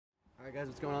Alright guys,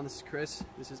 what's going on? This is Chris.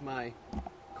 This is my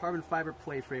carbon fiber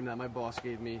plate frame that my boss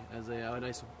gave me as a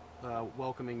nice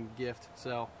welcoming gift.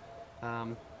 So,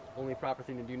 only proper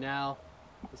thing to do now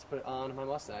is put it on my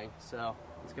Mustang. So,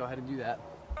 let's go ahead and do that.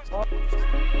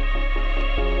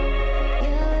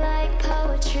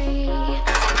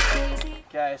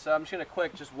 Okay, so I'm just going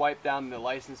to just wipe down the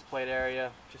license plate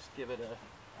area. Just give it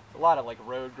a lot of like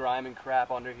road grime and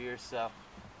crap under here. So,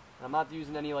 I'm not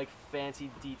using any like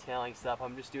fancy detailing stuff.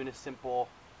 I'm just doing a simple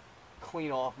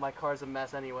clean off. My car's a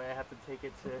mess anyway. I have to take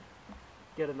it to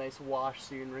get a nice wash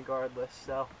soon regardless.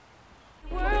 So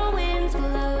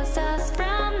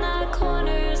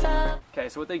okay,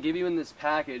 so what they give you in this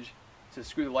package to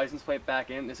screw the license plate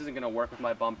back in, this isn't going to work with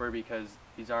my bumper because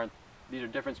these are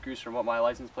different screws from what my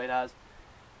license plate has.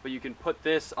 But you can put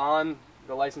this on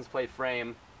the license plate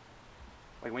frame.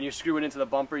 Like when you screw it into the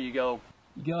bumper, you go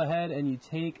ahead and you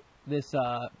take this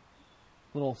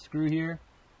little screw here,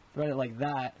 thread it like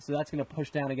that, so that's going to push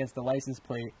down against the license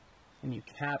plate, and you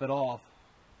cap it off.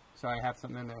 Sorry, I have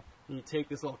something in there. And you take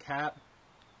this little cap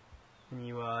and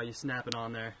you snap it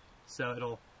on there, so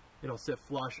it'll sit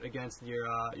flush against your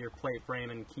plate frame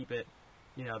and keep it,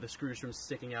 the screws from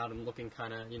sticking out and looking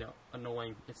kind of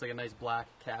annoying. It's like a nice black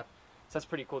cap, so that's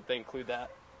pretty cool that they include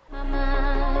that.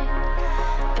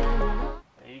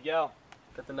 There you go.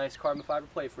 Got the nice carbon fiber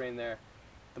plate frame there.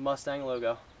 The Mustang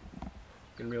logo.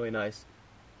 Looking really nice.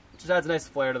 It just adds a nice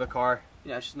flair to the car.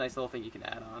 It's just a nice little thing you can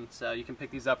add on. So you can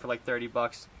pick these up for like 30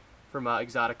 bucks from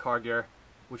Exotic Car Gear,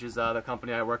 which is the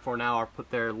company I work for now. I'll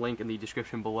put their link in the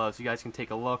description below so you guys can take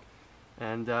a look.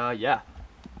 And yeah.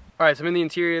 Alright, so I'm in the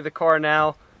interior of the car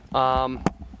now. I'm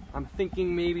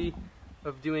thinking maybe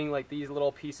of doing like these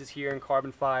little pieces here in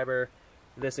carbon fiber,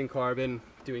 this in carbon,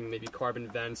 doing maybe carbon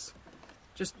vents.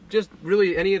 Just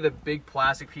really any of the big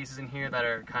plastic pieces in here that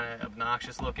are kind of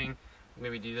obnoxious looking.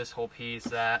 Maybe do this whole piece,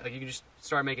 that like you can just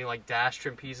start making like dash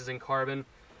trim pieces in carbon,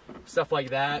 stuff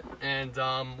like that, and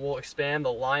we'll expand the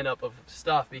lineup of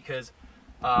stuff because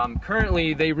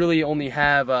currently they really only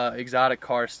have exotic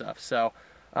car stuff. So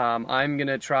I'm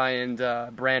gonna try and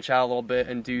branch out a little bit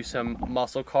and do some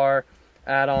muscle car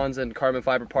add-ons and carbon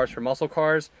fiber parts for muscle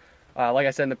cars. Like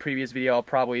I said in the previous video, I'll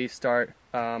probably start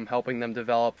helping them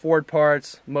develop Ford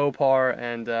parts, Mopar,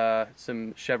 and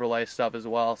some Chevrolet stuff as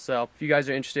well. So if you guys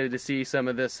are interested to see some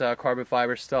of this carbon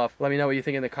fiber stuff, let me know what you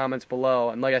think in the comments below.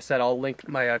 And like I said, I'll link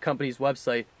my company's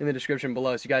website in the description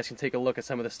below so you guys can take a look at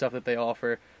some of the stuff that they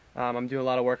offer. I'm doing a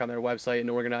lot of work on their website and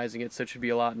organizing it, so it should be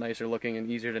a lot nicer looking and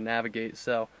easier to navigate.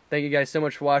 So thank you guys so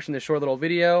much for watching this short little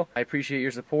video. I appreciate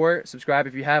your support. Subscribe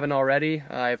if you haven't already.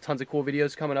 I have tons of cool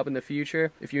videos coming up in the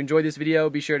future. If you enjoyed this video,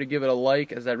 be sure to give it a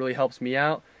like, as that really helps me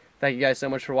out. Thank you guys so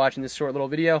much for watching this short little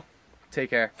video. Take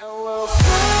care.